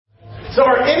So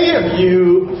are any of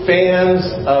you fans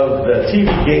of the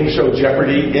TV game show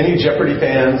Jeopardy? Any Jeopardy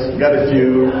fans? Got a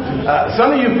few.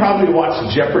 Some of you probably watch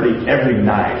Jeopardy every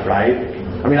night, right?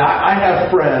 I mean, I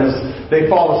have friends, they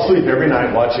fall asleep every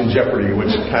night watching Jeopardy,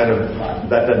 which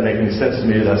that doesn't make any sense to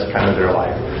me. That's kind of their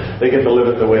life. They get to live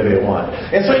it the way they want.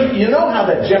 And so you know how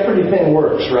that Jeopardy thing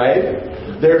works, right?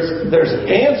 There's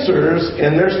answers,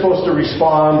 and they're supposed to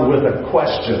respond with a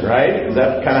question, right? Is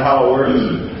that kind of how it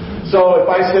works? So if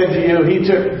I said to you, he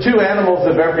took 2 animals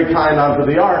of every kind onto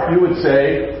the ark, you would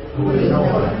say,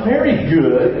 very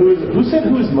good. Who said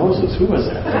who is Moses? Who was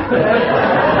that?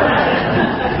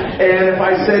 And if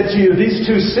I said to you, these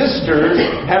 2 sisters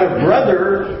had a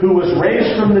brother who was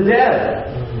raised from the dead,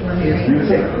 you would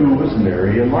say, who was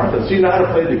Mary and Martha? So you know how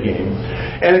to play the game.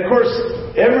 And of course,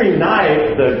 every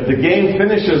night the game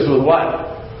finishes with what?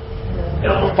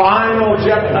 Final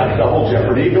Jeopardy. Not Double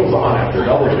Jeopardy. It goes on after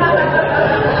Double Jeopardy.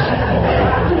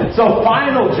 So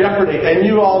Final Jeopardy. And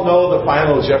you all know the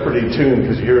Final Jeopardy tune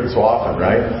because you hear it so often,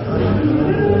 right?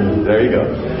 There you go.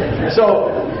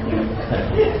 So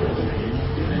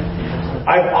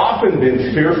I've often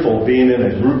been fearful being in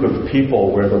a group of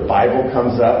people where the Bible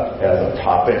comes up as a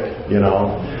topic, you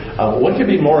know. What could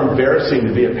be more embarrassing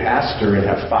to be a pastor and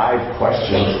have 5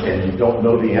 questions and you don't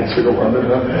know the answer to one of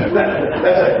them?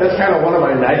 That's kind of one of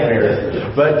my nightmares.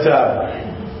 But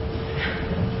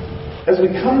as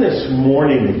we come this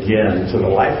morning again to the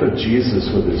life of Jesus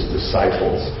with his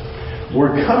disciples,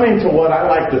 we're coming to what I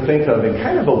like to think of in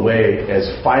kind of a way as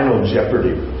Final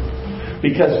Jeopardy.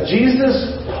 Because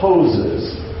Jesus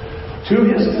poses to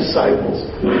his disciples,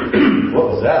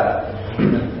 what was that?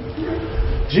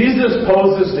 Jesus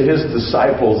poses to his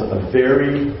disciples a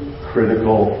very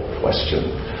critical question.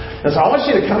 And so I want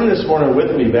you to come this morning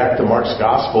with me back to Mark's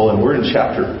Gospel, and we're in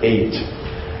chapter 8,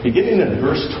 beginning in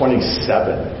verse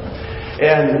 27.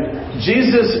 And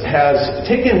Jesus has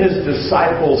taken his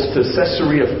disciples to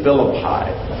Caesarea Philippi,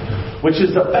 which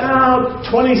is about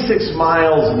 26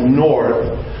 miles north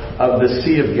of the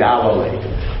Sea of Galilee.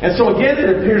 And so again, it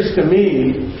appears to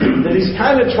me that he's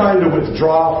kind of trying to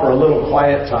withdraw for a little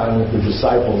quiet time with the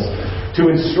disciples to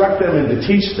instruct them and to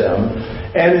teach them.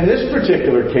 And in this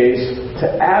particular case, to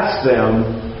ask them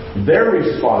their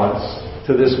response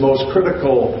to this most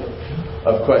critical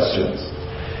of questions.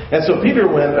 And so Peter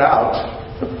went out,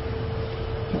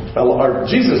 or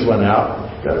Jesus went out,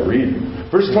 got to read,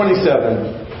 verse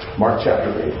 27, Mark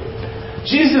chapter 8.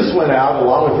 Jesus went out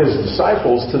along with his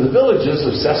disciples to the villages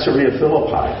of Caesarea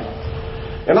Philippi.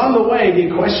 And on the way, he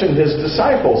questioned his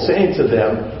disciples, saying to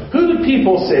them, who do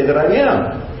people say that I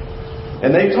am?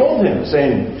 And they told him,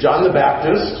 saying, John the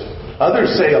Baptist,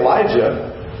 others say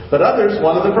Elijah, but others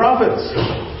one of the prophets.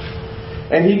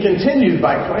 And he continued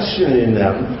by questioning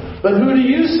them, but who do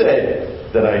you say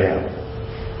that I am?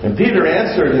 And Peter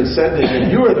answered and said to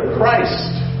him, you are the Christ.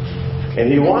 And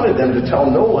he wanted them to tell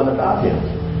no one about him.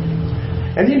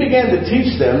 And he began to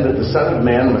teach them that the Son of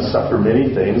Man must suffer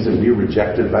many things and be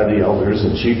rejected by the elders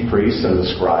and chief priests and the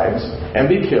scribes, and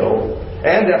be killed,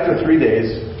 and after 3 days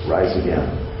rise again.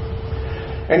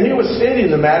 And he was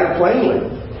stating the matter plainly.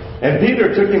 And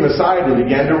Peter took him aside and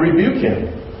began to rebuke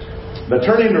him. But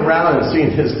turning around and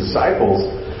seeing his disciples,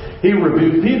 he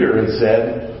rebuked Peter and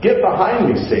said, get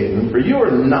behind me, Satan, for you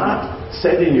are not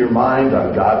setting your mind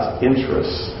on God's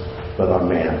interests, but on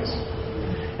man's.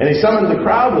 And he summoned the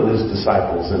crowd with his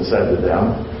disciples and said to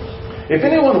them, if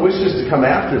anyone wishes to come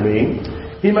after me,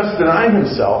 he must deny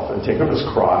himself and take up his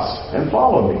cross and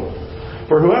follow me.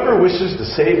 For whoever wishes to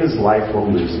save his life will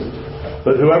lose it.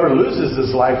 But whoever loses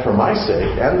his life for my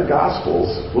sake and the gospel's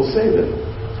will save it.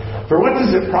 For what does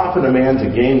it profit a man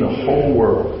to gain the whole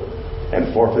world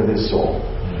and forfeit his soul?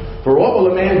 For what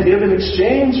will a man give in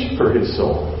exchange for his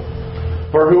soul?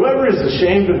 For whoever is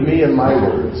ashamed of me and my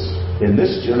words in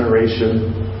this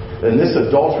generation, in this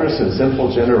adulterous and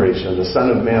sinful generation, the Son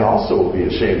of Man also will be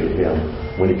ashamed of him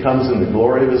when he comes in the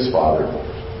glory of his Father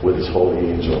with his holy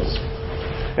angels.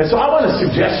 And so I want to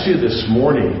suggest to you this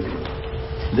morning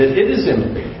that it is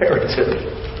imperative,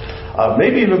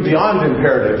 maybe even beyond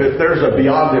imperative, if there's a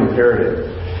beyond imperative,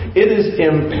 it is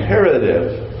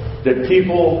imperative that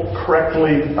people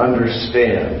correctly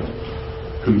understand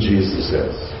who Jesus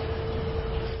is.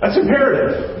 That's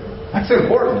imperative. That's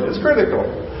important. It's critical.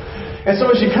 And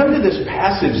so as you come to this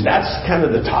passage, that's kind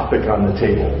of the topic on the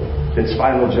table. It's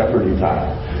Final Jeopardy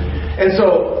time. And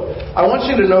so I want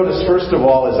you to notice, first of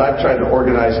all, as I've tried to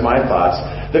organize my thoughts,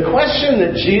 the question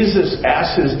that Jesus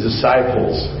asks his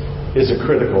disciples is a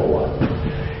critical one.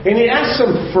 And he asks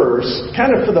them first,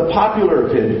 kind of for the popular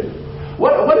opinion.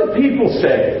 What do people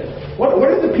say? What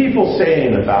are the people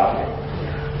saying about me?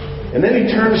 And then he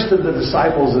turns to the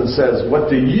disciples and says, what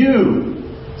do you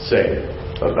say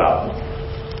about me?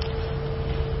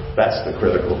 That's the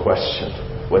critical question.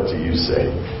 What do you say?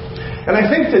 And I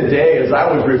think today, as I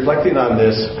was reflecting on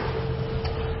this,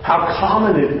 how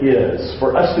common it is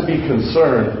for us to be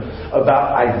concerned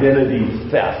about identity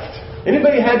theft.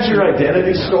 Anybody had your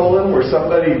identity stolen where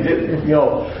somebody didn't,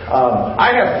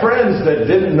 I have friends that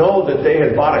didn't know that they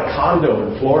had bought a condo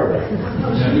in Florida.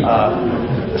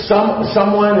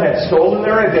 Someone had stolen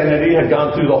their identity, had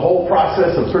gone through the whole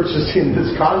process of purchasing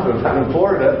this condo down in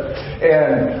Florida,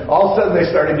 and all of a sudden they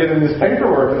started getting this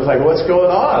paperwork. It was like, what's going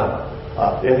on?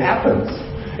 It happens.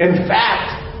 In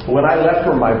fact, when I left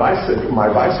for my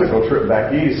bicycle trip back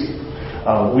east,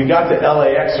 we got to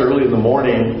LAX early in the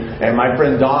morning, and my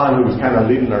friend Don, who was kind of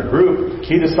leading our group,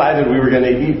 he decided we were going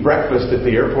to eat breakfast at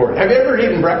the airport. Have you ever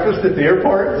eaten breakfast at the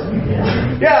airport?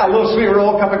 Yeah, a little sweet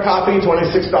roll, cup of coffee,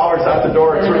 $26 out the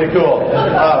door. It's really cool.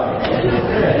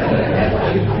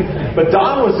 But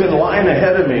Don was in line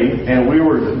ahead of me, and we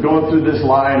were going through this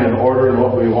line and ordering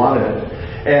what we wanted.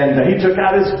 And he took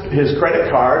out his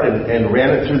credit card and ran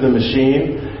it through the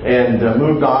machine and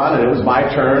moved on, and it was my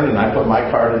turn, and I put my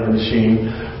card in the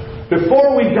machine.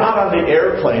 Before we got on the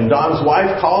airplane, Don's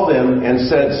wife called him and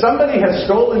said, somebody has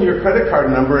stolen your credit card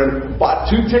number and bought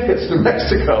 2 tickets to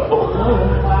Mexico. Oh,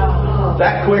 wow.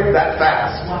 That quick, that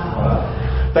fast. Wow.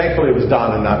 Thankfully, it was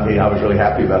Don and not me. I was really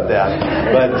happy about that.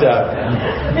 But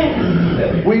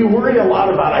we worry a lot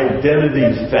about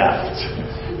identity theft.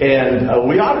 And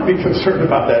we ought to be concerned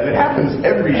about that. It happens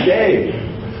every day.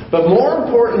 But more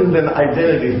important than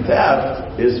identity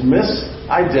theft is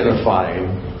misidentifying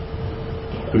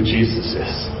who Jesus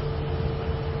is.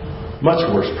 Much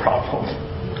worse problem.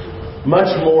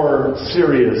 Much more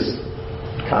serious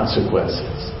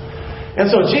consequences. And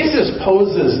so Jesus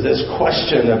poses this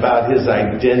question about his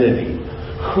identity,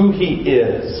 who he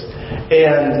is.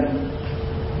 And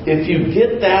if you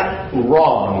get that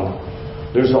wrong,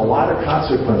 there's a lot of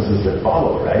consequences that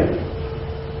follow, right?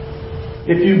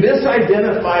 If you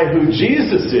misidentify who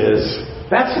Jesus is,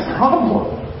 that's a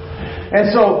problem.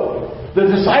 And so the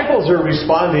disciples are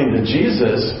responding to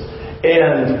Jesus,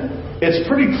 and it's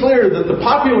pretty clear that the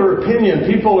popular opinion,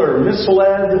 people are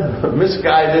misled,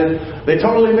 misguided. They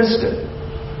totally missed it.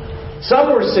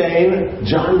 Some were saying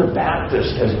John the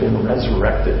Baptist has been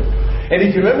resurrected. And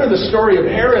if you remember the story of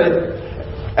Herod,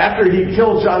 after he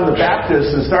killed John the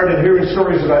Baptist and started hearing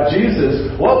stories about Jesus,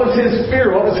 what was his fear?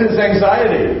 What was his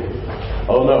anxiety?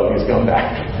 Oh no, he's come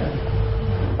back.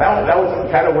 That was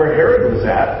kind of where Herod was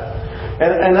at.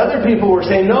 And other people were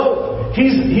saying, no,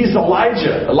 he's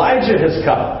Elijah. Elijah has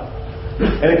come.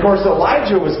 And of course,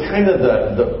 Elijah was kind of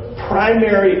the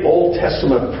primary Old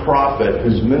Testament prophet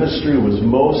whose ministry was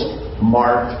most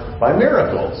marked by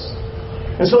miracles.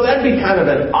 And so that'd be kind of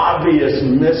an obvious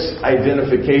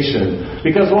misidentification,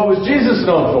 because what was Jesus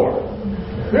known for?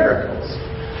 Miracles.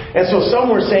 And so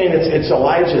some were saying it's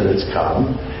Elijah that's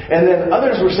come. And then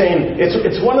others were saying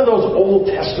it's one of those Old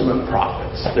Testament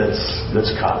prophets that's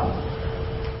come.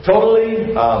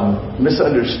 Totally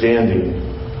misunderstanding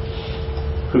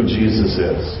who Jesus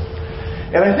is.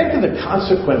 And I think of the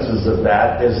consequences of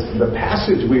that is the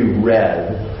passage we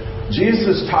read.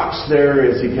 Jesus talks there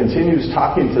as he continues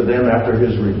talking to them after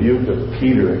his rebuke of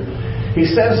Peter. He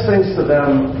says things to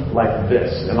them like this,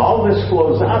 and all this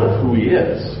flows out of who he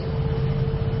is.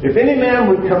 If any man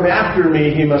would come after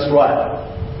me, he must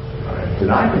what?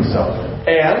 Deny himself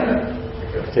and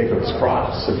take up his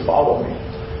cross and follow me.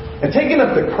 And taking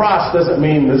up the cross doesn't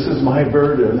mean this is my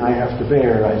burden I have to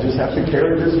bear. I just have to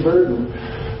carry this burden.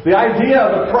 The idea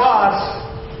of a cross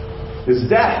is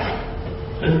death.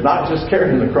 Not just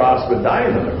carrying the cross, but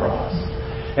dying on the cross.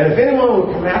 And if anyone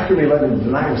would come after me, let him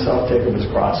deny himself, take up his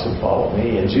cross, and follow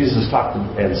me. And Jesus talked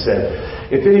and said,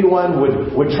 if anyone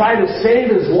would try to save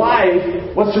his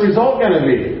life, what's the result going to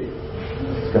be?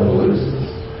 He's going to lose it.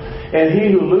 And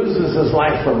he who loses his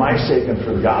life for my sake and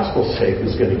for the gospel's sake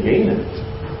is going to gain it.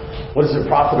 What does it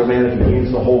profit a man if he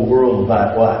gains the whole world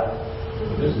but what?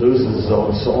 Loses his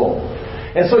own soul.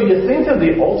 And so you think of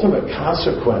the ultimate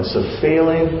consequence of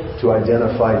failing to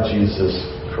identify Jesus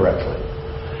correctly.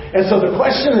 And so the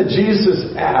question that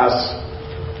Jesus asks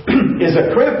is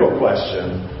a critical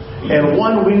question, and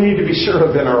one we need to be sure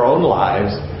of in our own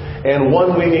lives, and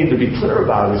one we need to be clear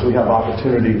about as we have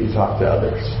opportunity to talk to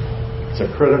others. It's a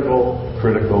critical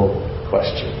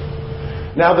question.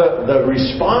 Now, the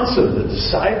response of the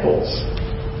disciples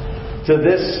to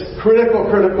this critical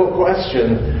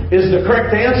question is the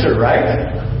correct answer,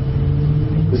 right?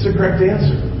 It's the correct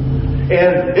answer.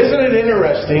 And isn't it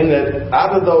interesting that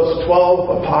out of those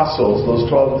 12 apostles, those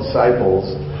 12 disciples,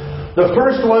 The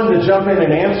first one to jump in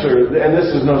and answer, and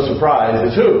this is no surprise,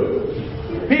 is who?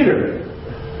 Peter.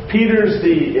 Peter's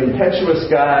the impetuous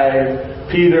guy.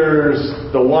 Peter's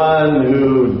the one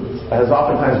who has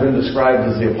oftentimes been described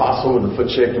as the apostle with the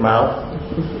foot-shaped mouth.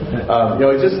 He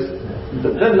just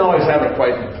doesn't always have it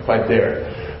quite there.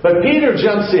 But Peter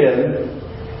jumps in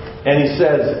and he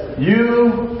says,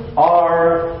 "You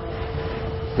are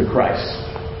the Christ,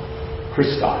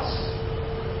 Christos,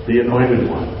 the anointed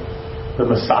one, the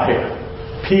Messiah."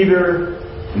 Peter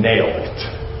nailed it.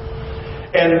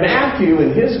 And Matthew,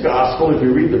 in his gospel, if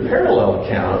you read the parallel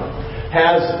account,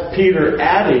 has Peter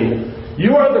adding,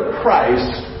 "You are the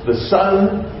Christ, the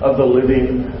Son of the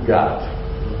living God."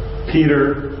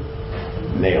 Peter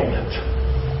nailed it.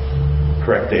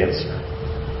 Correct answer.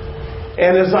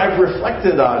 And as I've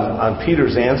reflected on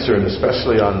Peter's answer, and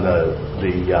especially on the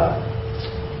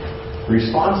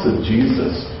response of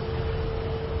Jesus,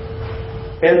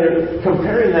 and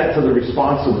comparing that to the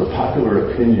response of the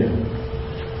popular opinion,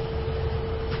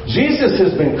 Jesus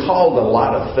has been called a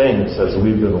lot of things as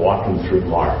we've been walking through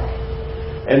Mark.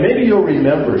 And maybe you'll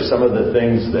remember some of the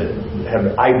things that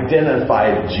have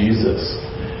identified Jesus.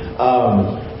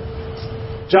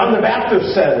 John the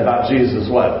Baptist said about Jesus,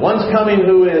 what? "One's coming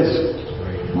who is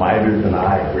mightier than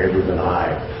I, greater than I."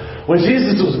 When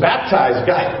Jesus was baptized,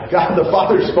 God the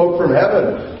Father spoke from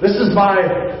heaven, "This is my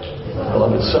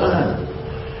beloved Son."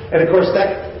 And of course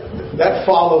that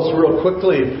follows real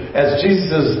quickly as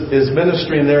Jesus is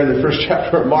ministering there in the first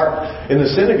chapter of Mark in the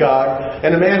synagogue,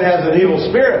 and a man has an evil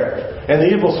spirit. And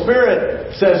the evil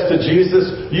spirit says to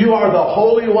Jesus, "You are the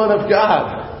Holy One of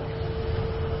God."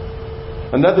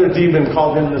 Another demon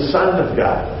called him the Son of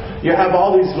God. You have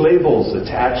all these labels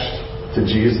attached to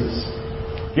Jesus,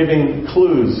 giving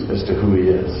clues as to who he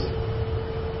is.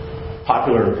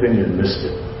 Popular opinion missed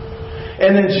it.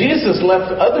 And then Jesus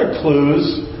left other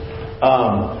clues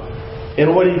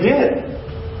in what he did.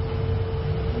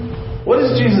 What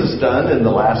has Jesus done in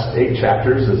the last 8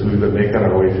 chapters as we've been making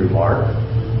our way through Mark?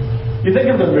 You think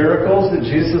of the miracles that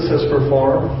Jesus has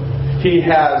performed. He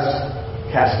has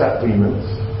cast out demons.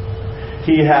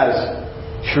 He has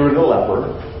cured a leper.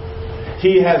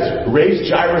 He has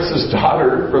raised Jairus'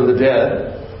 daughter from the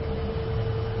dead.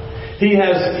 He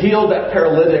has healed that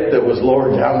paralytic that was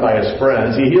lowered down by his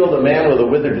friends. He healed a man with a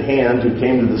withered hand who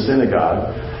came to the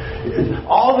synagogue.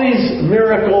 All these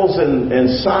miracles and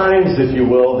signs, if you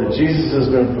will, that Jesus has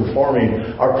been performing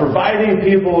are providing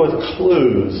people with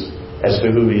clues as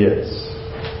to who he is.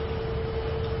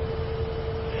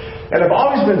 And I've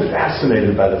always been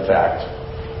fascinated by the fact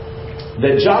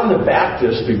that John the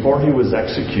Baptist, before he was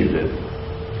executed,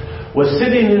 was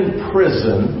sitting in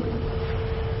prison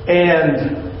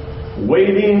and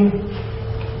waiting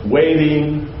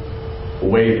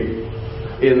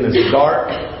in this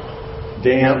dark,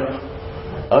 damp,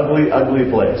 ugly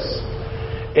place.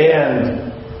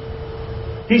 And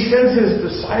he sends his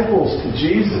disciples to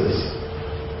Jesus,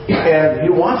 and he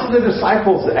wants the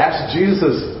disciples to ask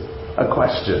Jesus a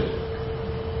question.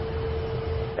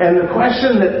 And the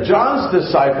question that John's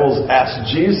disciples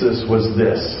asked Jesus was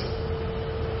this: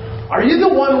 "Are you the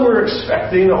one we're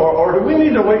expecting, or do we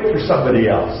need to wait for somebody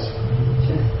else?"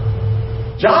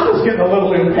 John was getting a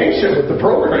little impatient with the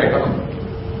program.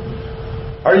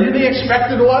 Are you the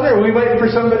expected one, or are we waiting for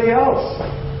somebody else?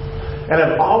 And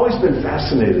I've always been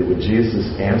fascinated with Jesus'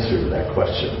 answer to that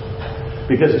question.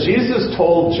 Because Jesus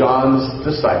told John's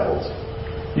disciples,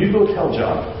 "You go tell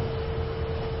John.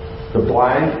 The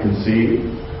blind can see,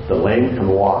 the lame can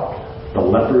walk, the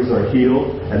lepers are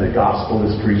healed, and the gospel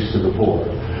is preached to the poor."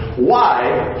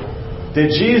 Why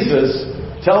did Jesus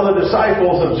tell the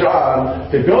disciples of John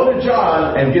to go to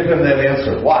John and give him that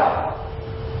answer? Why?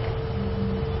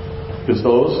 Because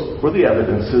those were the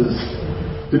evidences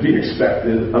to be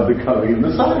expected of the coming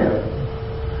Messiah.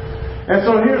 And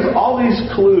so here's all these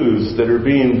clues that are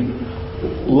being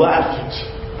left.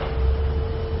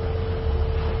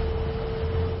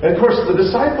 And of course, the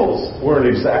disciples weren't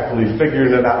exactly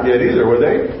figuring it out yet either, were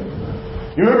they?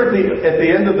 You remember at the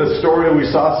end of the story we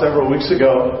saw several weeks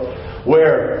ago,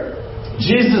 where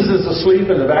Jesus is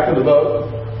asleep in the back of the boat,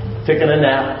 taking a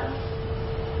nap.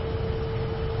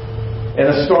 And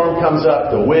a storm comes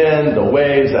up, the wind, the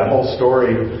waves, that whole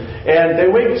story. And they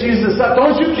wake Jesus up.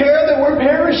 "Don't you care that we're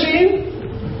perishing?"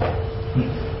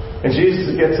 And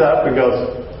Jesus gets up and goes,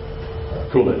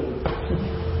 "Cool it.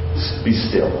 Be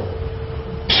still."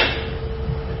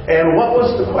 And what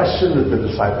was the question that the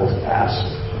disciples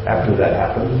asked after that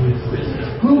happened?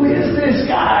 Who is this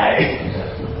guy?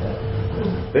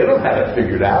 They don't have it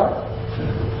figured out.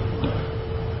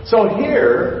 So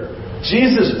here,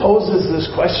 Jesus poses this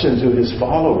question to his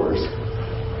followers.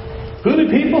 Who do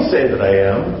people say that I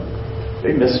am?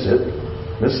 They missed it.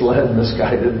 Misled,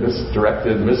 misguided,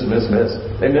 misdirected, miss.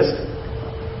 They missed it.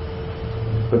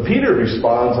 But Peter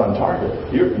responds on target.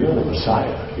 You're the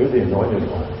Messiah. You're the anointed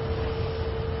one.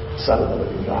 Son of the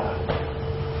living God.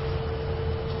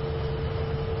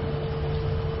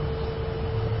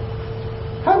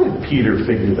 How did Peter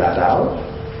figure that out?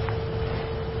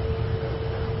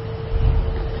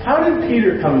 How did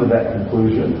Peter come to that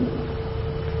conclusion?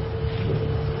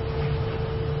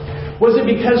 Was it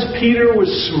because Peter was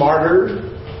smarter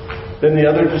than the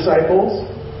other disciples?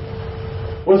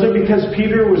 Was it because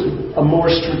Peter was a more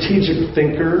strategic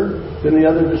thinker than the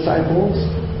other disciples?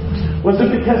 Was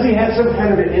it because he had some kind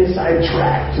of an inside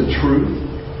track to truth?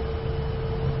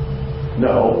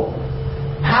 No.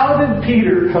 How did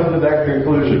Peter come to that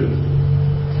conclusion?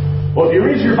 Well, if you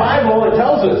read your Bible, it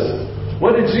tells us.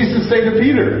 What did Jesus say to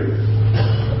Peter?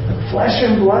 Flesh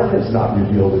and blood has not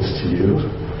revealed this to you.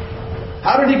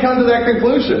 How did he come to that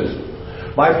conclusion?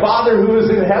 My Father who is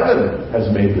in heaven has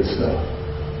made this known.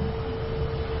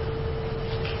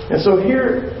 And so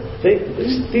here,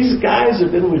 these guys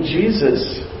have been with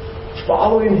Jesus,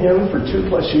 following him for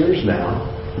 2+ years now.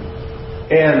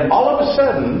 And all of a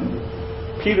sudden,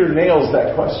 Peter nails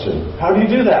that question. How do you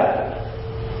do that?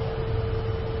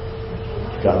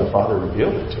 God the Father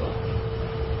revealed it to him.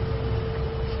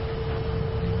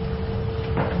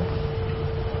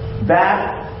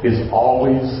 That is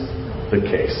always the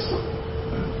case.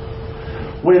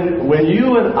 When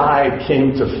you and I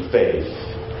came to faith,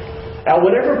 at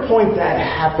whatever point that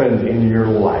happened in your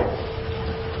life,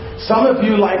 some of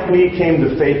you, like me, came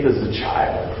to faith as a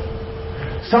child.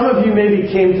 Some of you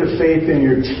maybe came to faith in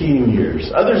your teen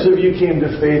years. Others of you came to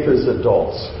faith as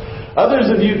adults. Others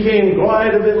of you came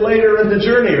quite a bit later in the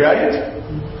journey, right?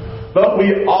 But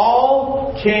we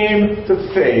all came to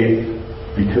faith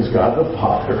because God the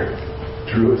Father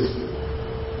drew us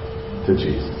to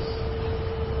Jesus.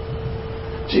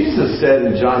 Jesus said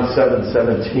in John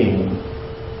 7:17,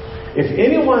 if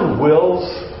anyone wills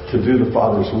to do the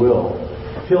Father's will,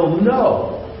 he'll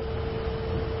know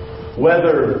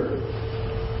whether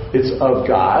it's of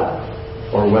God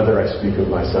or whether I speak of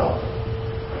myself.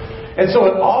 And so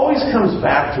it always comes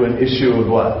back to an issue of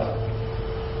what?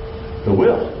 The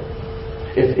will.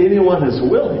 If anyone is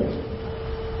willing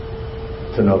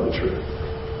to know the truth.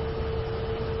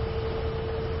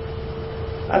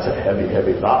 That's a heavy,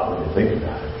 heavy thought when you think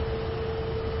about it.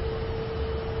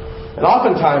 And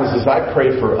oftentimes, as I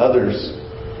pray for others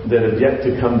that have yet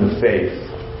to come to faith,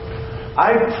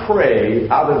 I pray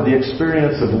out of the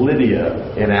experience of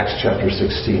Lydia in Acts chapter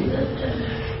 16.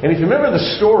 And if you remember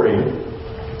the story,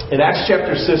 in Acts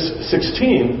chapter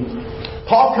 16,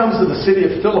 Paul comes to the city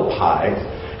of Philippi,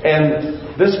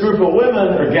 and this group of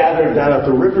women are gathered down at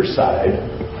the riverside,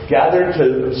 gathered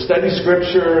to study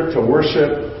Scripture, to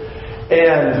worship.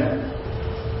 And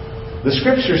the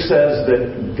Scripture says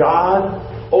that God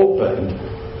opened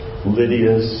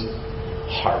Lydia's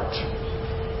heart.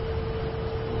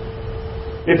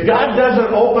 If God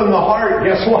doesn't open the heart,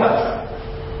 guess what?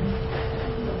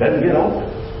 Doesn't get open.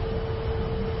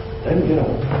 Doesn't get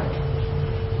open.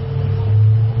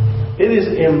 It is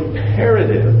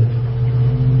imperative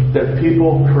that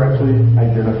people correctly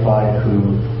identify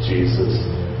who Jesus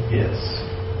is.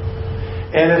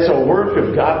 And it's a work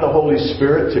of God the Holy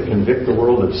Spirit to convict the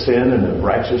world of sin and of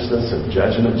righteousness and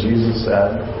judgment, Jesus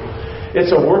said.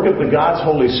 It's a work of the God's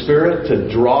Holy Spirit to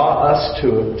draw us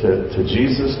to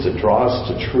Jesus, to draw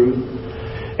us to truth.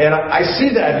 And I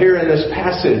see that here in this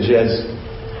passage as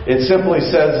it simply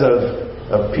says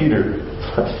of Peter,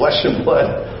 flesh and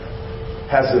blood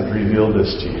hasn't revealed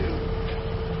this to you.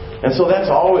 And so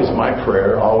that's always my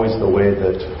prayer, always the way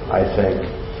that I think.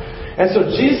 And so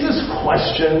Jesus'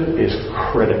 question is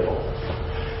critical.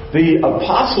 The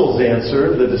apostles'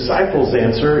 answer, the disciples'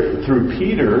 answer through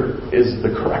Peter is the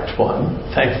correct one,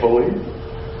 thankfully.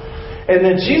 And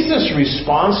then Jesus'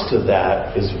 response to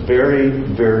that is very,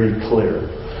 very clear.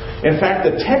 In fact,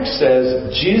 the text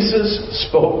says Jesus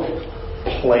spoke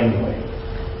plainly.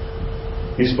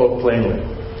 He spoke plainly.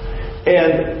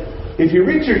 And if you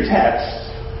read your text,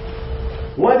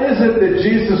 what is it that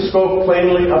Jesus spoke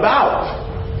plainly about?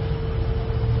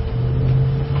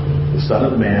 The Son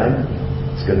of Man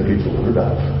is going to be delivered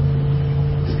up.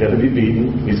 He's going to be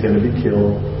beaten. He's going to be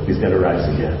killed. He's going to rise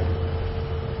again.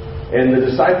 And the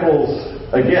disciples,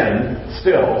 again,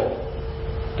 still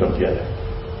don't get it.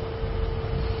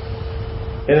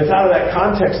 And it's out of that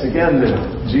context, again, that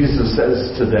Jesus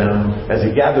says to them, as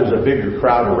he gathers a bigger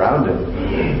crowd around him,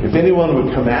 if anyone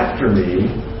would come after me,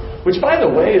 which, by the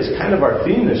way, is kind of our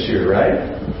theme this year,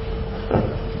 right?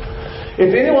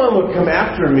 If anyone would come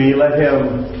after me, let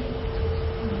him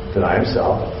deny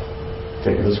himself,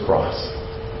 take up his cross,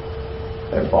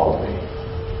 and follow me.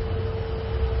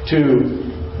 To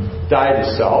die to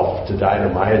self, to die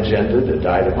to my agenda, to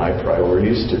die to my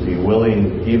priorities, to be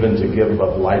willing even to give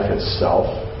up life itself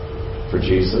for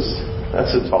Jesus.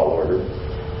 That's a tall order.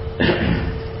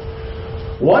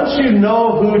 Once you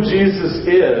know who Jesus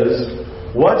is,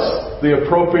 what's the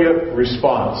appropriate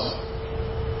response?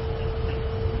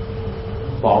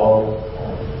 Follow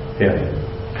Him.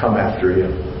 Come after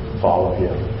Him. Follow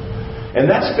Him. And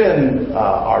that's been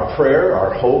our prayer,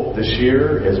 our hope this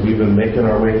year as we've been making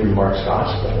our way through Mark's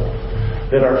Gospel.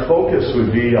 That our focus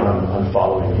would be on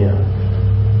following Him.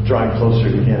 Drawing closer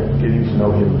to Him. Getting to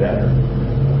know Him better.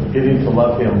 Getting to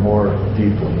love Him more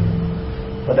deeply.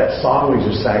 But that song we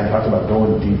just sang talked about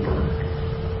going deeper.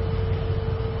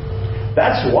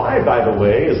 That's why, by the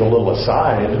way, as a little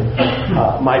aside,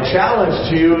 my challenge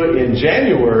to you in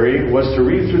January was to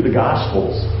read through the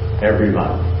Gospels every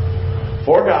month.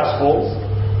 4 Gospels,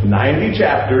 90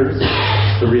 chapters,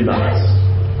 3 months.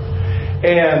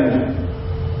 And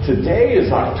today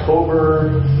is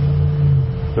October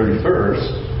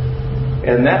 31st,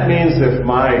 and that means if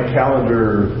my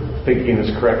calendar thinking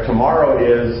is correct, tomorrow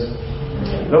is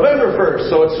November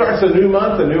 1st. So it starts a new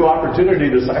month, a new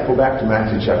opportunity to cycle back to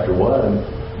Matthew chapter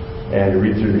 1 and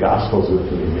read through the Gospels with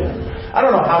me again. I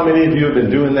don't know how many of you have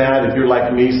been doing that. If you're like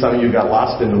me, some of you got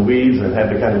lost in the weeds and had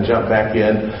to kind of jump back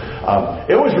in.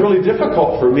 It was really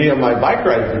difficult for me on my bike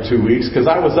ride for 2 weeks because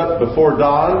I was up before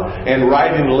dawn and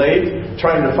riding late,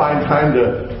 trying to find time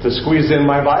to squeeze in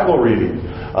my Bible reading.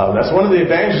 That's one of the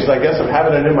advantages, I guess, of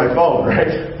having it in my phone,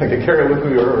 right? I can carry it with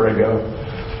me wherever I go.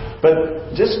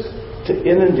 But just to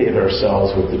inundate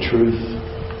ourselves with the truth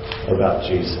about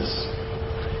Jesus.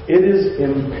 It is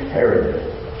imperative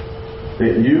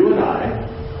that you and I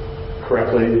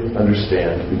correctly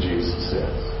understand who Jesus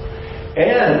is.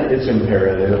 And it's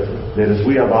imperative that as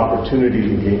we have opportunity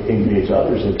to engage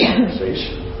others in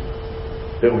conversation,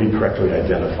 that we correctly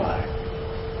identify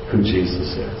who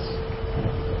Jesus is.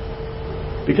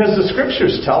 Because the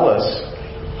Scriptures tell us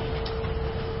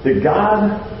that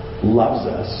God loves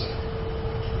us.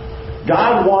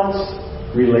 God wants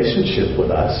relationship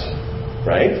with us,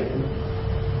 right?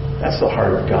 That's the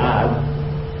heart of God.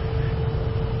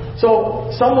 So,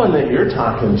 someone that you're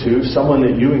talking to, someone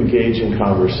that you engage in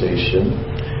conversation,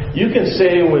 you can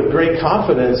say with great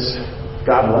confidence,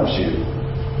 God loves you.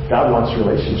 God wants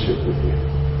relationship with you.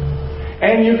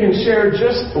 And you can share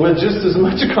with just as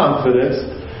much confidence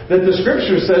that the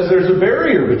Scripture says there's a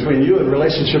barrier between you and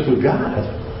relationship with God.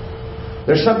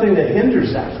 There's something that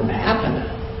hinders that from happening.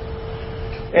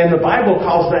 And the Bible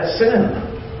calls that sin.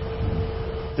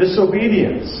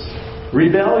 Disobedience.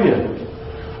 Rebellion.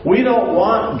 We don't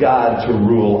want God to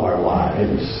rule our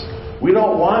lives. We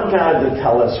don't want God to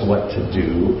tell us what to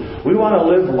do. We want to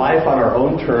live life on our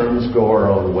own terms, go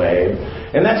our own way.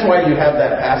 And that's why you have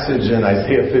that passage in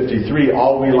Isaiah 53,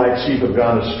 all we like sheep have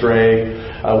gone astray.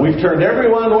 We've turned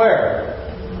everyone where?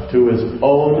 To his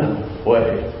own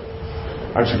way.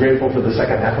 Aren't you grateful for the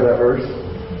second half of that verse?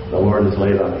 The Lord has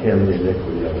laid on Him the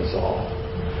iniquity of us all.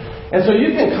 And so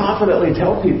you can confidently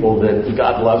tell people that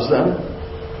God loves them.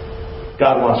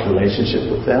 God wants relationship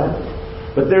with them.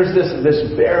 But there's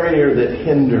this barrier that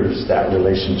hinders that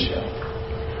relationship.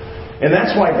 And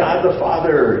that's why God the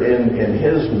Father, in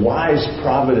His wise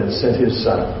providence, sent His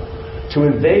Son to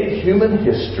invade human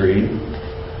history,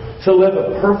 to live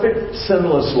a perfect,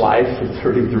 sinless life for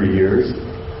 33 years.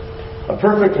 A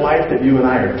perfect life that you and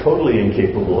I are totally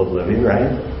incapable of living,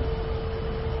 right?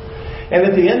 And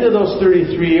at the end of those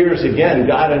 33 years, again,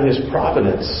 God in His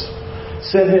providence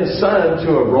sent His Son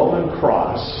to a Roman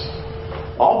cross.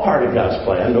 All part of God's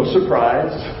plan, no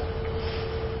surprise.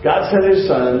 God sent His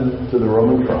Son to the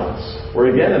Roman cross.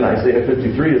 Where again in Isaiah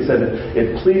 53 it said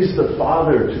it pleased the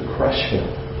Father to crush Him.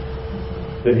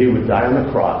 That He would die on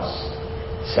the cross,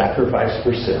 sacrifice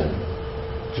for sin.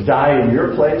 To die in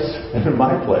your place and in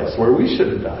my place, where we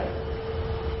should have died.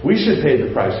 We should pay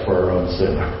the price for our own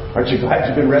sin. Aren't you glad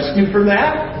you've been rescued from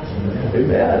that?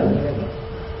 Amen.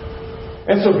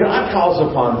 And so God calls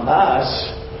upon us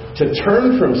to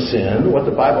turn from sin, what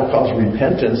the Bible calls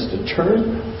repentance, to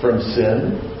turn from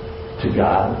sin to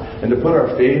God, and to put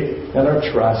our faith and our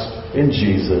trust in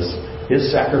Jesus,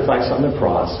 His sacrifice on the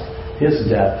cross, His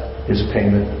death, His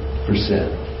payment for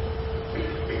sin.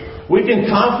 We can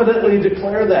confidently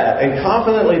declare that, and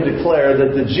confidently declare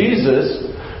that the Jesus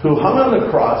who hung on the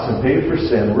cross and paid for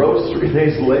sin rose 3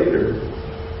 days later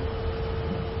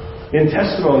in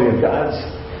testimony of God's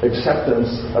acceptance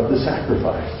of the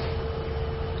sacrifice.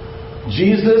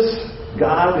 Jesus,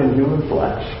 God in human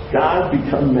flesh, God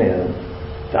become man,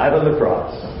 died on the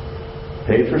cross,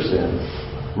 paid for sin,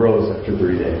 rose after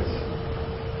 3 days.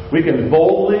 we can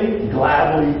boldly,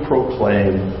 gladly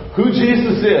proclaim who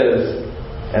Jesus is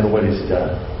and what He's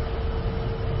done.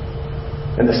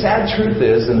 And the sad truth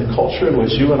is, in the culture in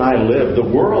which you and I live, the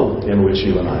world in which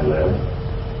you and I live,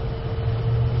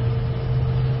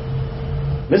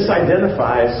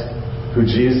 misidentifies who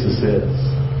Jesus is.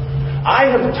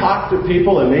 I have talked to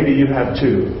people, and maybe you have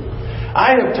too.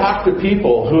 I have talked to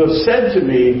people who have said to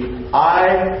me,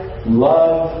 I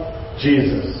love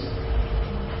Jesus.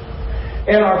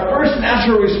 And our first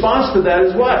natural response to that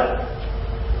is what?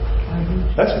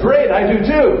 That's great, I do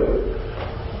too.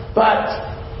 But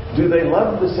do they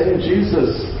love the same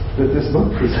Jesus that this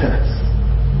book presents?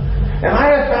 And I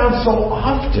have found so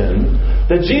often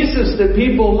the Jesus that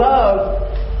people love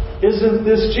isn't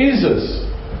this Jesus.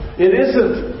 It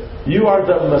isn't, you are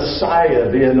the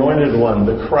Messiah, the Anointed One,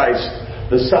 the Christ,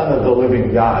 the Son of the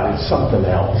living God. It's something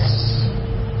else.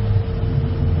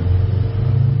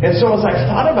 And so as I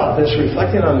thought about this,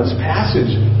 reflecting on this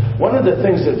passage, one of the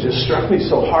things that just struck me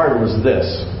so hard was this.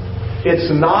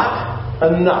 It's not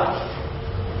enough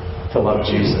to love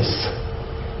Jesus.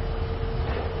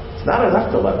 It's not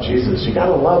enough to love Jesus. You got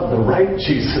to love the right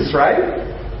Jesus, right?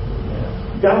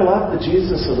 You got to love the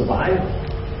Jesus of the Bible.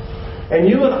 And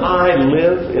you and I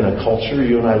live in a culture,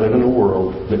 you and I live in a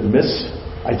world that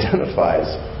misidentifies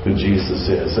who Jesus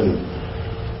is. And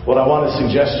what I want to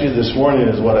suggest to you this morning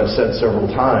is what I've said several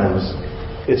times.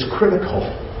 It's critical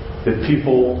that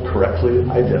people correctly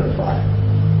identify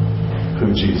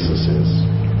who Jesus is.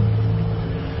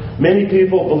 Many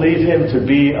people believe Him to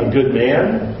be a good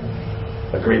man,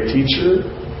 a great teacher,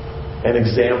 an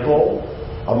example,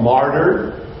 a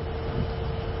martyr.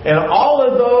 And all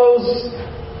of those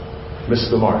miss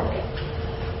the mark.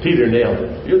 Peter nailed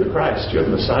it. You're the Christ. You're the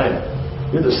Messiah.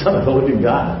 You're the Son of the living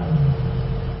God.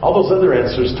 All those other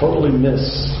answers totally miss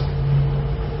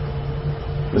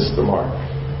the mark.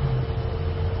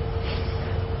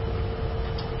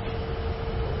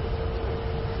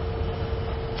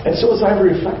 And so as I've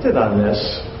reflected on this,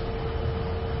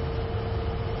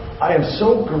 I am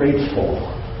so grateful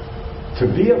to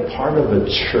be a part of a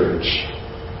church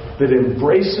that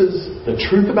embraces the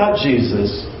truth about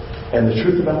Jesus and the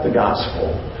truth about the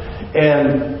gospel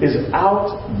and is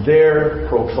out there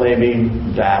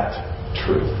proclaiming that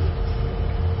truth.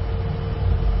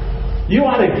 You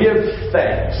ought to give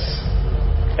thanks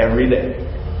every day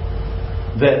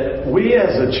that we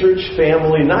as a church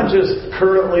family, not just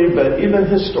currently but even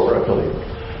historically,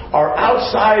 are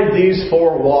outside these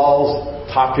four walls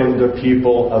talking to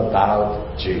people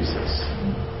about Jesus.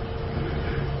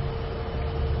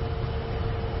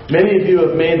 Many of you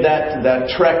have made that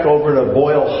trek over to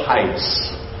Boyle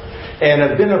Heights and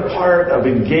have been a part of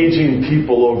engaging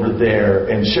people over there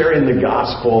and sharing the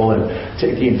gospel and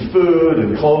taking food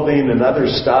and clothing and other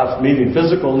stuff, meeting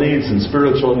physical needs and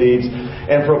spiritual needs,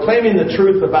 and proclaiming the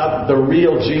truth about the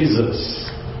real Jesus.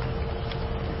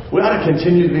 We ought to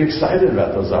continue to be excited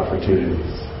about those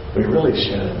opportunities. We really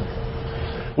should.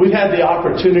 We've had the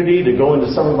opportunity to go into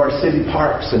some of our city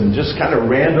parks and just kind of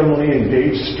randomly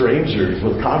engage strangers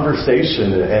with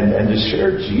conversation and to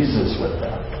share Jesus with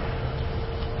them.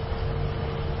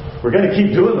 We're going to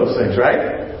keep doing those things,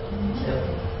 right?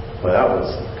 Well, that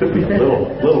could be a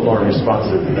little more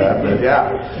responsive to that, but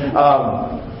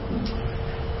yeah.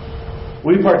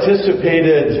 We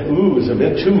participated, has it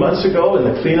been 2 months ago, in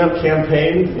the cleanup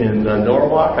campaign in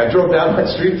Norwalk. I drove down my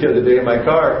street the other day in my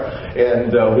car and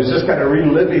was just kind of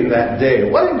reliving that day.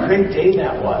 What a great day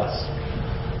that was.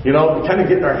 You know, kind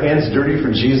of getting our hands dirty for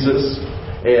Jesus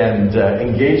and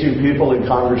engaging people in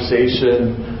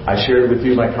conversation. I shared with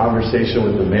you my conversation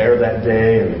with the mayor that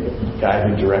day and the guy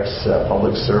who directs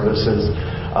public services.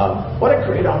 What a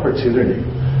great opportunity.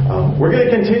 We're going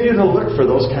to continue to look for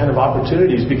those kind of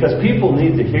opportunities because people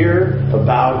need to hear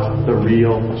about the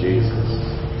real Jesus.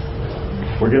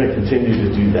 We're going to continue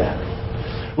to do that.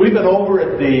 We've been over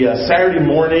at the Saturday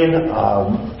morning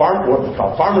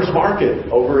farmers market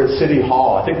over at City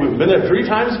Hall. I think we've been there 3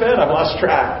 times, Ben. I've lost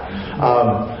track.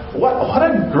 What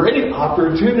a great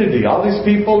opportunity. All these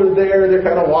people are there. They're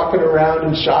kind of walking around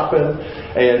and shopping.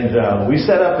 And we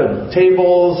set up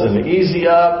tables and Easy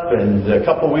Up. And a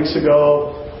couple weeks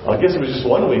ago, I guess it was just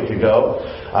 1 week ago,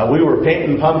 we were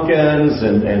painting pumpkins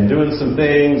and doing some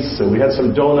things. So we had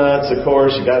some donuts, of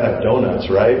course. You got to have donuts,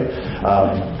 right?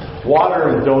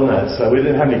 Water and donuts. We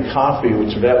didn't have any coffee,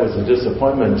 which that was a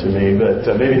disappointment to me, but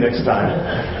maybe next time.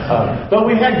 But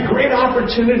we had great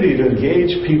opportunity to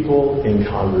engage people in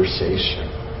conversation.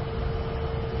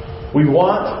 We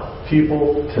want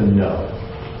people to know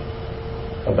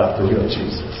about the real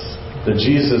Jesus. The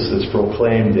Jesus that's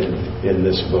proclaimed in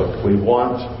this book. We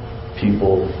want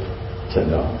people to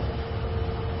know.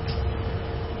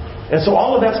 And so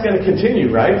all of that's going to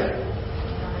continue, right?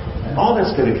 All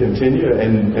that's going to continue,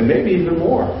 and maybe even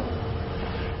more.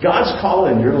 God's call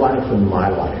in your life and my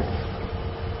life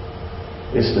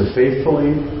is to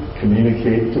faithfully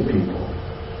communicate to people,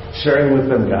 sharing with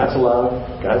them God's love,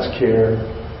 God's care,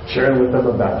 sharing with them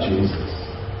about Jesus,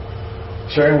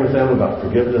 sharing with them about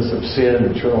forgiveness of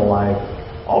sin, eternal life,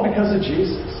 all because of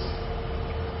Jesus.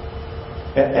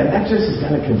 And that just is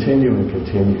going to continue and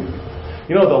continue.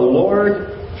 You know, the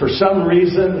Lord, for some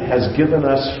reason, has given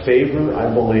us favor,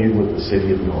 I believe, with the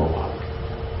city of Norwalk.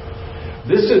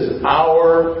 This is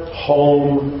our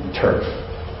home turf.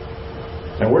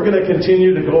 And we're going to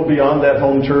continue to go beyond that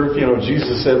home turf. You know,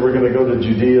 Jesus said we're going to go to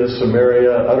Judea,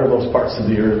 Samaria, uttermost parts of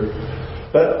the earth.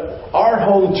 But our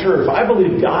home turf, I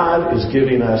believe God is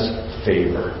giving us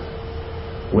favor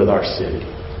with our city.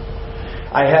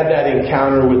 I had that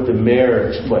encounter with the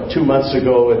mayor, 2 months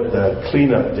ago at the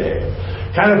cleanup day.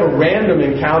 Kind of a random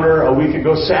encounter a week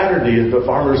ago Saturday at the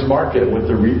farmer's market with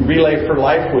the Relay for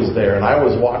Life was there. And I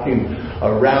was walking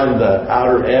around the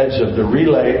outer edge of the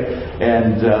relay,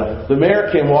 and the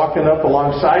mayor came walking up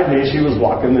alongside me. She was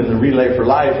walking in the Relay for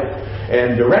Life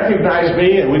and recognized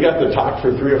me, and we got to talk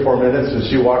for 3 or 4 minutes as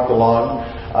she walked along.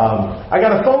 I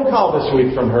got a phone call this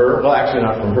week from her, well actually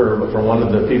not from her, but from one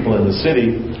of the people in the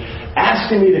city,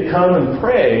 asking me to come and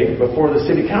pray before the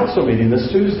city council meeting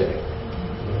this Tuesday.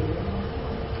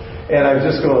 And I'm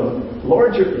just going,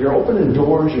 Lord, you're opening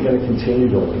doors. You're going to continue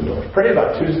to open doors. Pray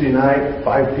about Tuesday night,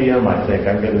 5 p.m., I think.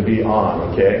 I'm going to be on,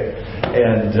 okay?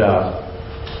 And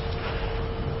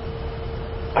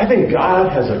I think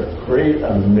God has a great,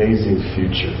 amazing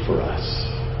future for us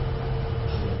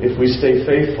if we stay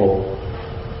faithful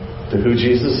to who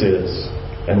Jesus is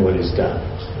and what He's done.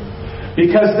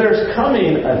 Because there's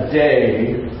coming a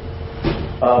day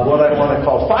of what I want to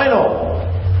call final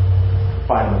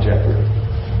jeopardy.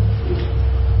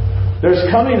 There's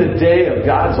coming a day of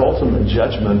God's ultimate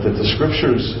judgment that the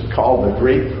Scriptures call the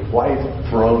Great White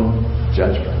Throne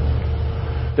Judgment.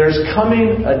 There's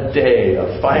coming a day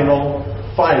of final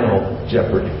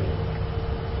jeopardy.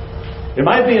 It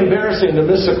might be embarrassing to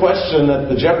miss a question at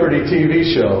the Jeopardy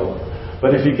TV show,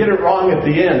 but if you get it wrong at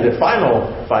the end, at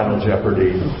final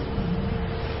jeopardy,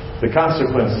 the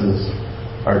consequences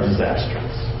are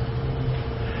disastrous.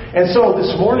 And so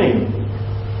this morning,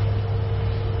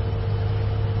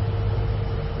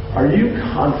 are you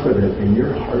confident in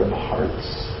your heart of hearts?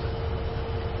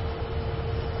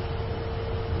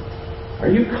 Are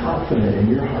you confident in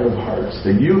your heart of hearts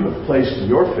that you have placed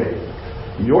your faith,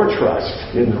 your trust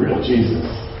in the real Jesus?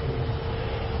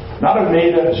 Not a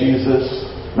made-up Jesus,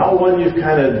 not one you've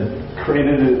kind of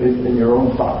created in your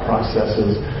own thought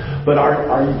processes, but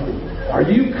are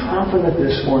you confident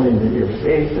this morning that your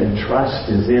faith and trust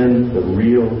is in the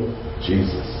real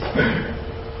Jesus?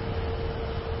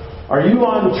 Are you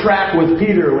on track with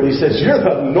Peter when he says, you're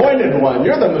the anointed one,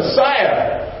 you're the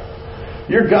Messiah,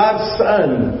 you're God's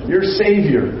Son, you're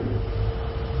Savior?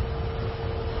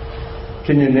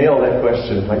 Can you nail that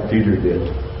question like Peter did?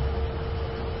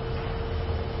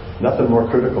 Nothing more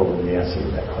critical than the answer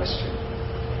to that question.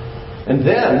 And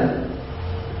then,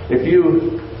 if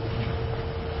you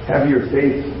have your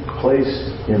faith placed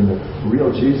in the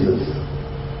real Jesus,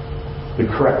 the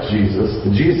correct Jesus,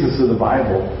 the Jesus of the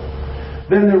Bible,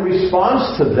 then the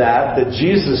response to that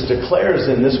Jesus declares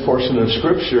in this portion of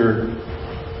Scripture,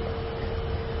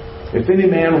 if any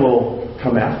man will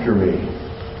come after me,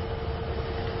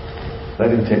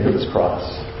 let him take up his cross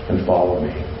and follow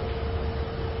me.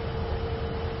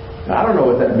 Now, I don't know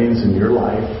what that means in your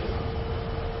life,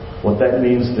 what that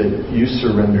means that you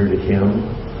surrender to Him,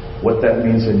 what that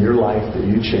means in your life that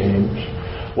you change,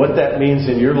 what that means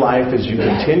in your life as you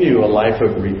continue a life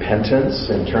of repentance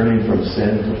and turning from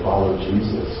sin to follow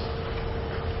Jesus.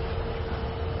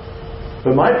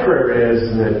 But my prayer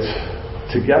is that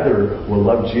together we'll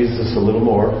love Jesus a little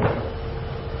more,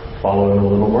 follow Him a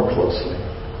little more closely,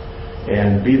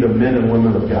 and be the men and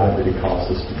women of God that He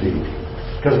calls us to be.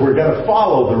 Because we're going to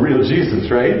follow the real Jesus,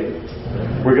 right?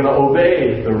 We're going to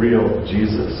obey the real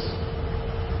Jesus.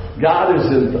 God is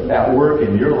at work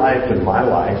in your life and my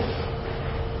life,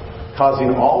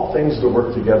 causing all things to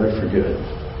work together for good.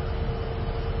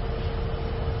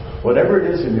 Whatever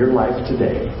it is in your life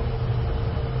today,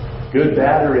 good,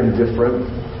 bad, or indifferent,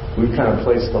 we've kind of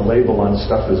placed the label on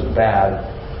stuff as bad.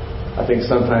 I think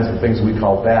sometimes the things we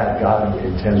call bad, God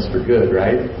intends for good,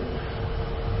 right?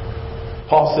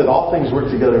 Paul said all things work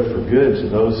together for good to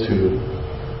those who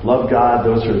love God,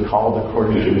 those who are called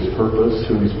according to His purpose,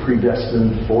 who He's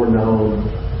predestined, foreknown,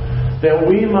 that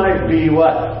we might be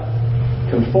what?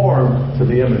 Conformed to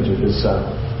the image of His Son.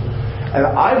 And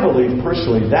I believe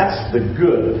personally that's the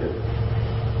good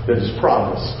that is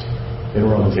promised in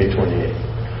Romans 8:28.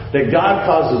 That God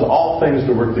causes all things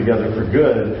to work together for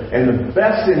good, and the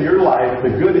best in your life, the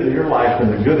good in your life,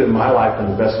 and the good in my life,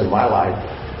 and the best in my life,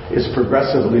 is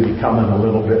progressively becoming a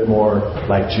little bit more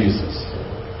like Jesus.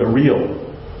 The real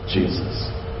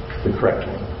Jesus. The correct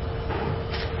one.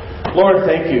 Lord,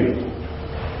 thank you.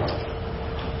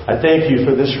 I thank you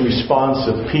for this response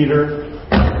of Peter.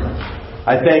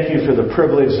 I thank you for the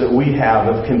privilege that we have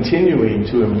of continuing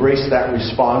to embrace that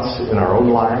response in our own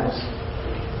lives.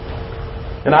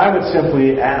 And I would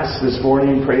simply ask this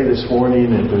morning, pray this morning,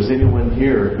 if there's anyone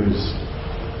here who's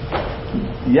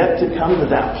yet to come to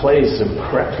that place of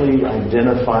correctly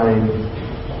identifying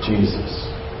Jesus,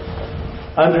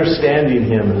 understanding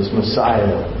Him as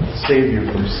Messiah, Savior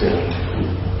from sin,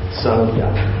 Son of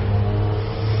God.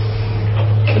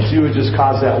 That you would just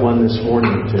cause that one this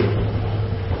morning to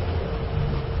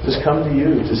just come to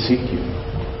you, to seek you,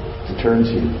 to turn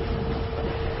to you.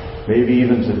 Maybe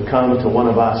even to come to one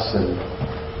of us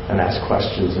and ask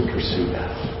questions and pursue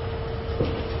that.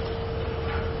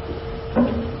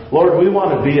 Lord, we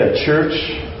want to be a church.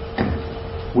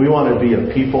 We want to be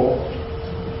a people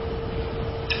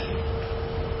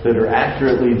that are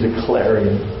accurately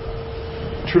declaring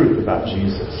truth about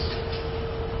Jesus.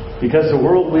 Because the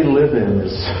world we live in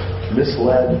is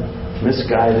misled,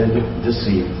 misguided,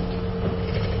 deceived.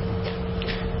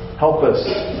 Help us,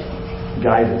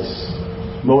 guide us,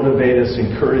 motivate us,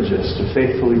 encourage us to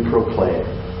faithfully proclaim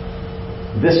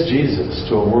this Jesus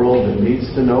to a world that needs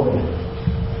to know Him,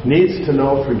 needs to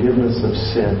know forgiveness of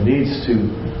sin, needs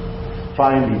to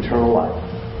find eternal life.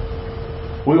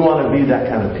 We want to be that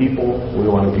kind of people. We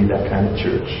want to be that kind of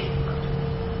church.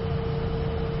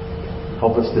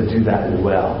 Help us to do that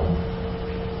well,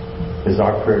 is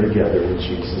our prayer together in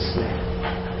Jesus' name.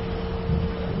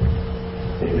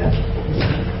 Amen.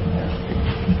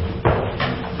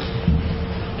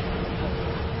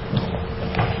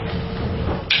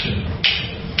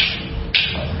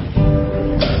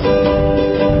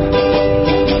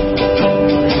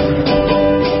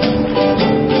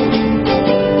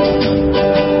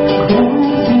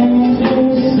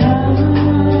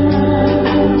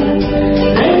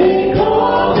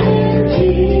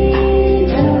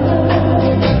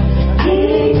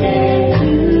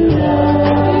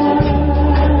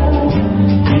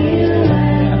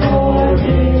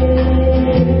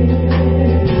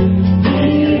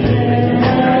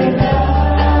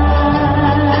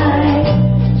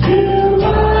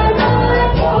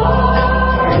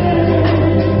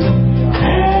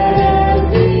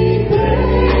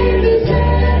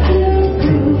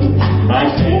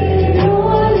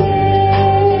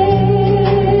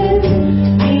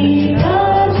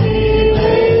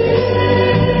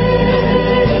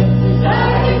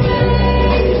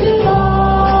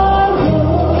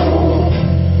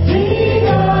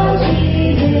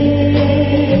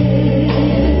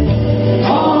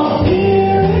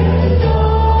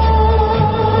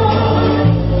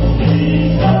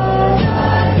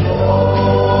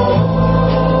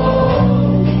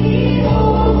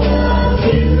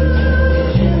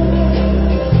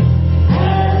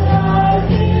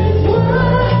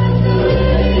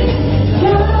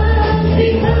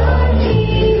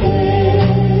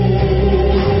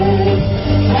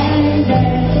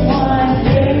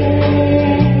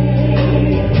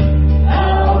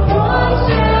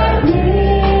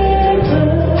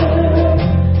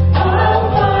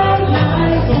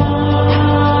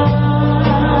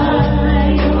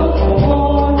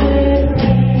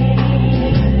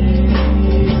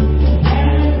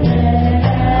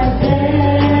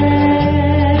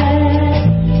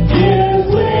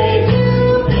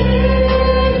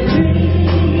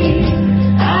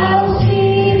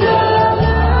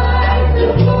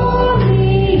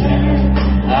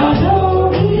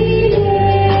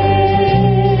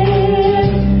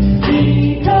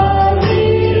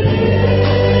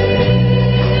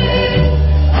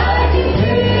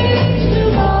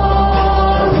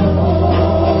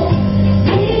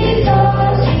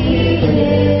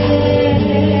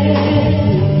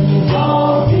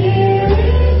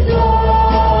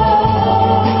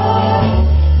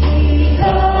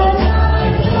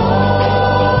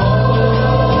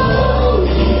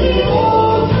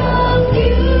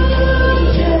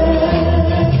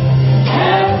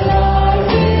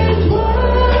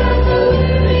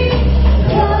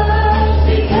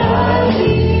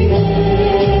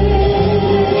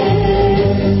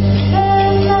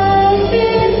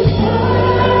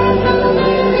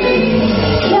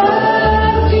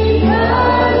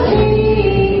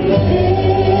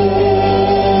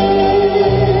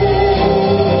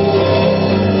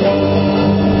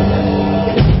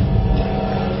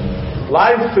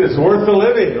 life is worth the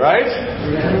living, right?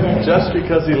 Just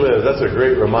because He lives. That's a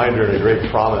great reminder and a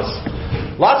great promise.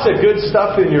 Lots of good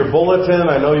stuff in your bulletin.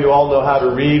 I know you all know how to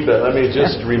read, but let me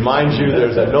just remind you,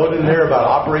 there's a note in there about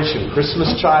Operation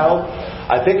Christmas Child.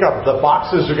 I think the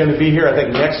boxes are going to be here,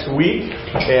 next week.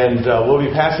 And we'll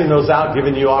be passing those out,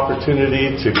 giving you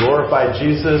opportunity to glorify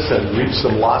Jesus and reach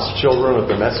some lost children with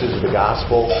the message of the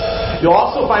gospel. You'll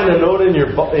also find a note in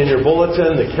your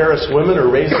bulletin. The Charis women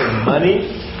are raising money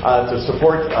to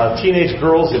support teenage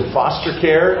girls in foster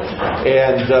care.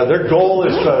 And their goal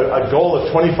is a goal of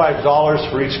 $25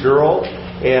 for each girl.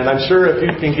 And I'm sure if you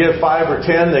can give 5 or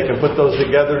 10, they can put those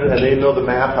together and they know the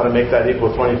math, how to make that equal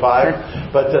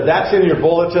 25. But that's in your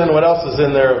bulletin. What else is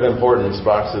in there of importance?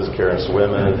 Boxes, Charis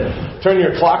women. Turn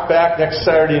your clock back next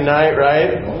Saturday night,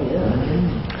 right?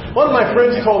 One of my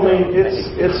friends told me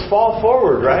it's fall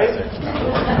forward, right?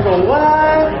 I go,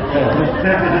 what?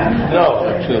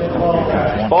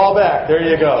 No. Fall back. There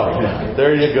you go.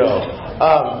 There you go.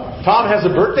 Tom has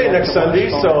a birthday next Sunday,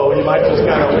 so you might just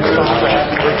kind of wish Tom a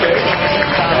happy birthday.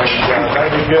 And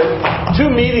that'd be good. 2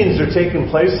 meetings are taking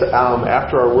place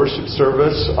after our worship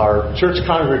service. Our church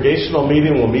congregational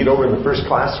meeting will meet over in the first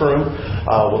classroom.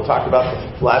 We'll talk about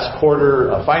the last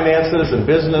quarter finances and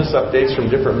business updates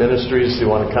from different ministries. So you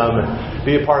want to come and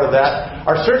be a part of that.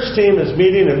 Our search team is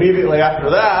meeting immediately after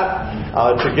that,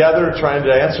 together trying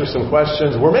to answer some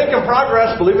questions. We're making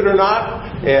progress, believe it or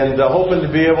not, and hoping to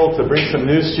be able to bring some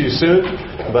news to you soon.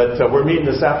 But we're meeting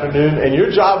this afternoon, and your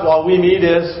job while we meet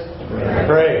is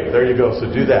pray. There you go. So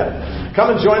do that. Come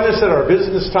and join us at our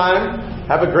business time.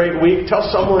 Have a great week. Tell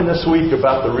someone this week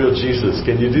about the real Jesus.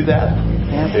 Can you do that?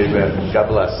 Amen. God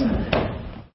bless.